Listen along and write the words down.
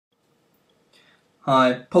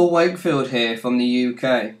Hi, Paul Wakefield here from the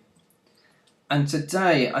UK, and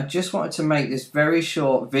today I just wanted to make this very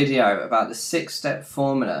short video about the 6-step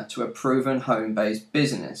formula to a proven home-based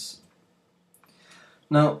business.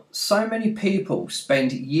 Now, so many people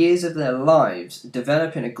spend years of their lives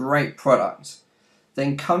developing a great product,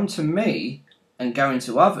 then come to me and going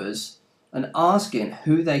to others and asking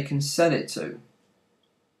who they can sell it to.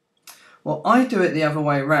 Well, I do it the other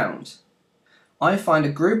way around. I find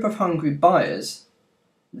a group of hungry buyers,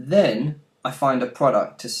 then I find a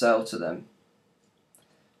product to sell to them.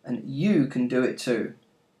 And you can do it too.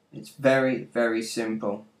 It's very, very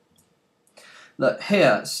simple. Look,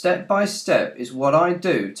 here, step by step, is what I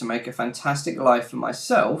do to make a fantastic life for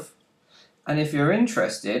myself, and if you're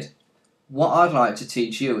interested, what I'd like to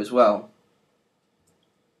teach you as well.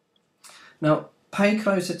 Now, pay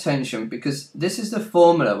close attention, because this is the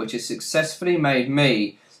formula which has successfully made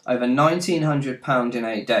me over £1,900 in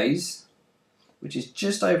 8 days, which is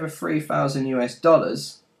just over 3,000 US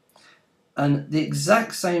dollars, and the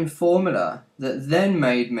exact same formula that then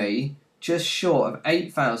made me just short of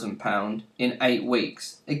 £8,000 in 8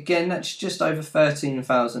 weeks. Again, that's just over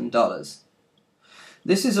 $13,000.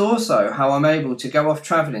 This is also how I'm able to go off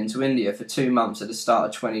travelling to India for 2 months at the start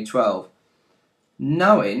of 2012,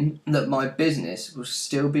 knowing that my business will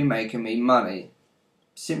still be making me money,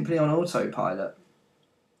 simply on autopilot.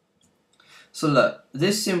 So look,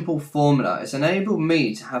 this simple formula has enabled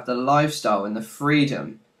me to have the lifestyle and the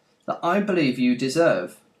freedom that I believe you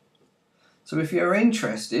deserve. So if you're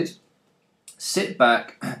interested, sit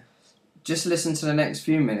back, just listen to the next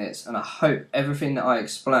few minutes, and I hope everything that I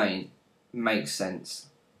explain makes sense.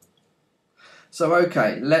 So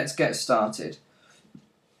okay, let's get started.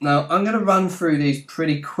 Now, I'm going to run through these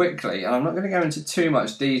pretty quickly, and I'm not going to go into too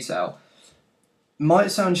much detail.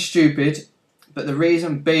 Might sound stupid, but the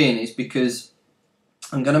reason being is because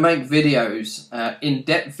I'm going to make videos,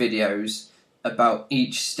 in-depth videos, about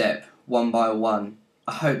each step, one by one.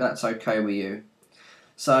 I hope that's okay with you.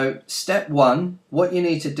 So, step 1, what you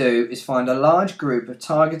need to do is find a large group of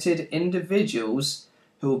targeted individuals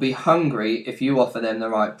who will be hungry if you offer them the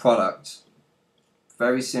right product.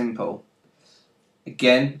 Very simple.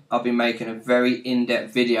 Again, I'll be making a very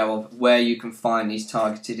in-depth video of where you can find these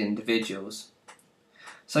targeted individuals.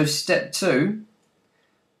 So step 2,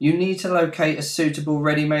 you need to locate a suitable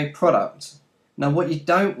ready-made product. Now what you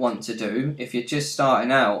don't want to do if you're just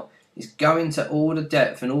starting out is go into all the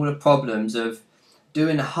depth and all the problems of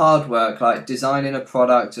doing the hard work like designing a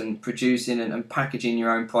product and producing and packaging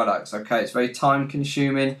your own products. Okay, it's very time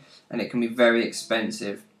consuming and it can be very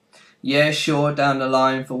expensive. Yeah, sure, down the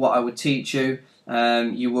line for what I would teach you,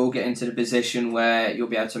 you will get into the position where you'll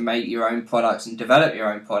be able to make your own products and develop your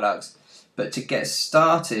own products. But to get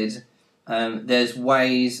started, there's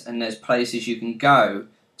ways and there's places you can go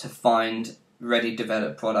to find ready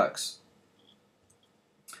developed products.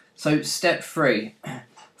 So step 3,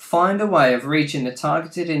 find a way of reaching the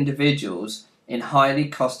targeted individuals in highly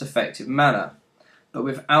cost-effective manner, but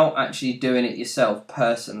without actually doing it yourself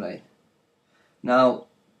personally. Now,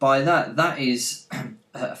 by that is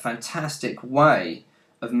a fantastic way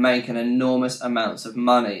of making enormous amounts of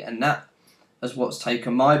money, and that is what's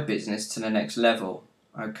taken my business to the next level.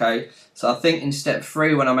 Okay, so I think in step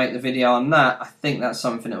 3, when I make the video on that, I think that's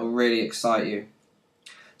something that will really excite you.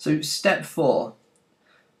 So step 4.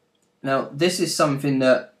 Now this is something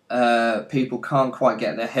that people can't quite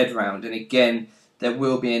get their head around, and again there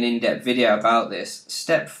will be an in-depth video about this.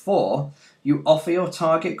 Step 4, you offer your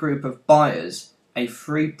target group of buyers a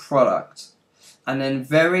free product, and then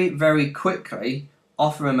very, very quickly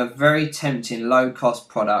offer them a very tempting low-cost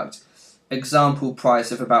product. Example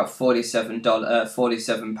price of about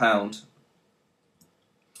 £47.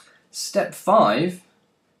 Step 5,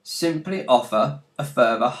 simply offer a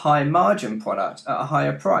further high margin product at a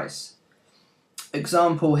higher price.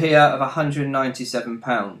 Example here of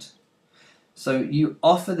 £197. So you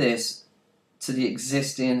offer this to the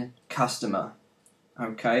existing customer.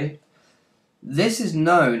 Okay, this is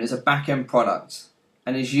known as a back-end product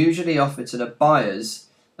and is usually offered to the buyers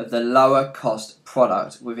of the lower cost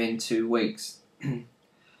product within 2 weeks.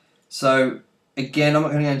 So again, I'm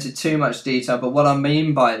not going to go into too much detail, but what I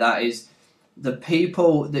mean by that is the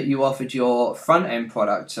people that you offered your front end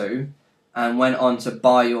product to and went on to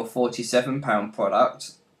buy your £47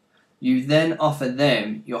 product, you then offer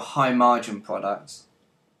them your high margin product.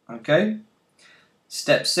 Okay?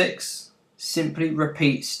 Step 6, simply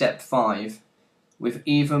repeat step 5 with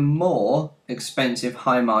even more expensive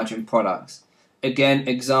high margin products. Again,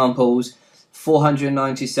 examples,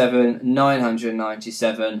 497,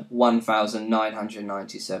 997,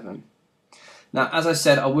 1,997. Now, as I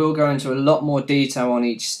said, I will go into a lot more detail on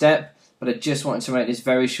each step, but I just wanted to make this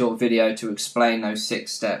very short video to explain those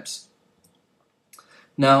 6 steps.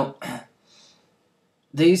 Now,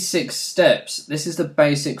 these 6 steps, this is the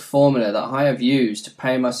basic formula that I have used to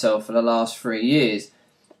pay myself for the last 3 years.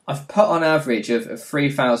 I've put on average of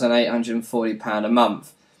 £3,840 a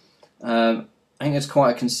month. I think it's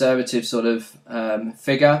quite a conservative sort of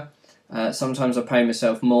figure. Sometimes I pay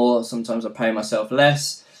myself more, sometimes I pay myself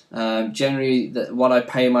less. Generally, what I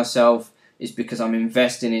pay myself is because I'm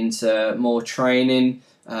investing into more training,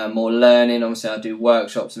 more learning. Obviously, I do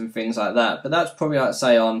workshops and things like that. But that's probably, I'd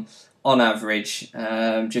say, on average,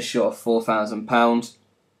 just short of £4,000.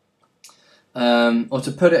 Or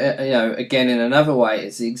to put it, again in another way,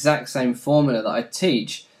 it's the exact same formula that I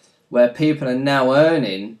teach, where people are now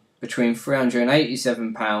earning between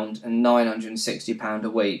 £387 and £960 a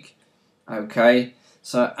week. Okay,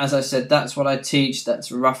 so as I said, that's what I teach.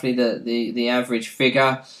 That's roughly the average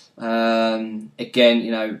figure.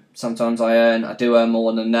 Again, sometimes I do earn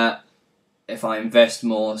more than that if I invest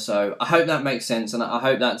more. So I hope that makes sense, and I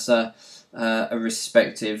hope that's a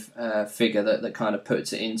respective figure that kind of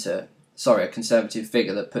puts it into, a conservative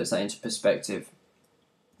figure that puts that into perspective.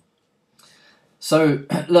 So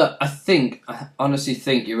look, I honestly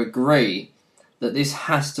think you agree that this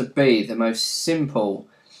has to be the most simple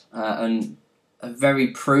and a very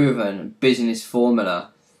proven business formula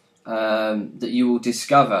that you will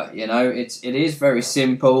discover. It is very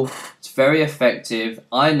simple, it's very effective.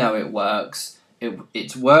 I know it works.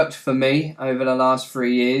 It's worked for me over the last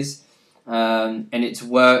 3 years, and it's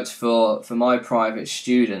worked for my private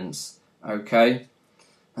students. Okay.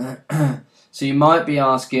 So you might be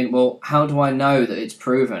asking, well, how do I know that it's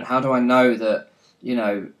proven? How do I know that,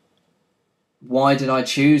 why did I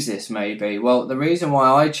choose this maybe? Well, the reason why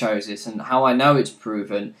I chose this and how I know it's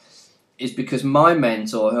proven is because my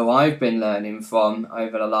mentor, who I've been learning from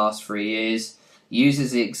over the last 3 years,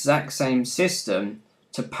 uses the exact same system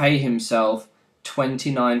to pay himself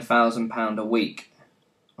 £29,000 a week.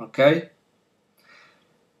 Okay?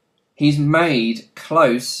 He's made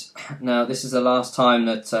close, now this is the last time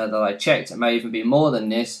that I checked, it may even be more than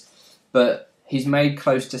this, but he's made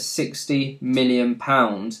close to £60 million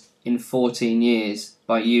in 14 years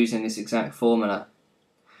by using this exact formula.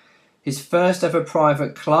 His first ever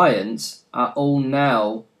private clients are all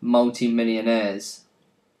now multi-millionaires.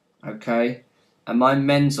 Okay? And my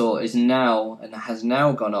mentor is now, and has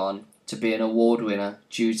now gone on to be an award winner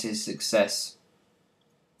due to his success.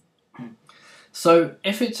 So,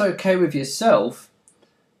 if it's okay with yourself,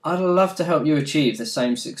 I'd love to help you achieve the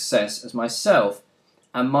same success as myself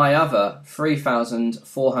and my other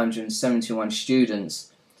 3,471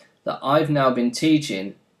 students that I've now been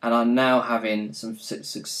teaching and are now having some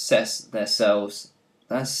success themselves.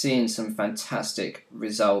 They're seeing some fantastic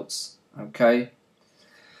results. Okay?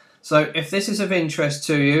 So, if this is of interest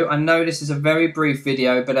to you, I know this is a very brief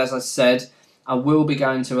video, but as I said, I will be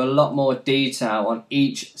going into a lot more detail on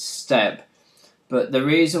each step. But the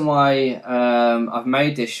reason why I've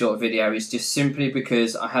made this short video is just simply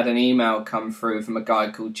because I had an email come through from a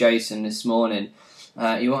guy called Jason this morning.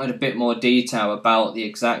 He wanted a bit more detail about the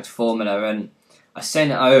exact formula, and I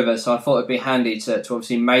sent it over, so I thought it'd be handy to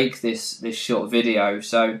obviously make this short video.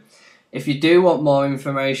 So if you do want more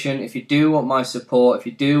information, if you do want my support, if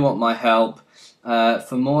you do want my help,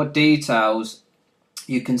 for more details,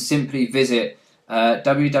 you can simply visit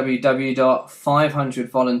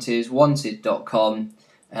www.500volunteerswanted.com.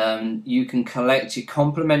 You can collect your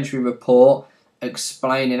complimentary report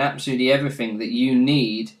explaining absolutely everything that you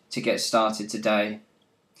need to get started today.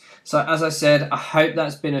 So as I said, I hope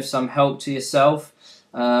that's been of some help to yourself.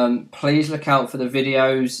 Please look out for the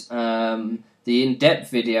videos, the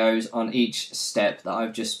in-depth videos on each step that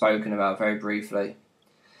I've just spoken about very briefly.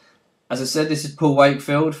 As I said, this is Paul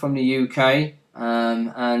Wakefield from the UK.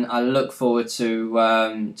 And I look forward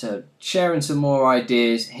to sharing some more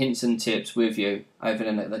ideas, hints and tips with you over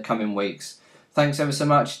the coming weeks. Thanks ever so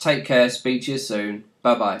much. Take care. Speak to you soon.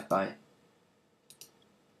 Bye-bye. Bye.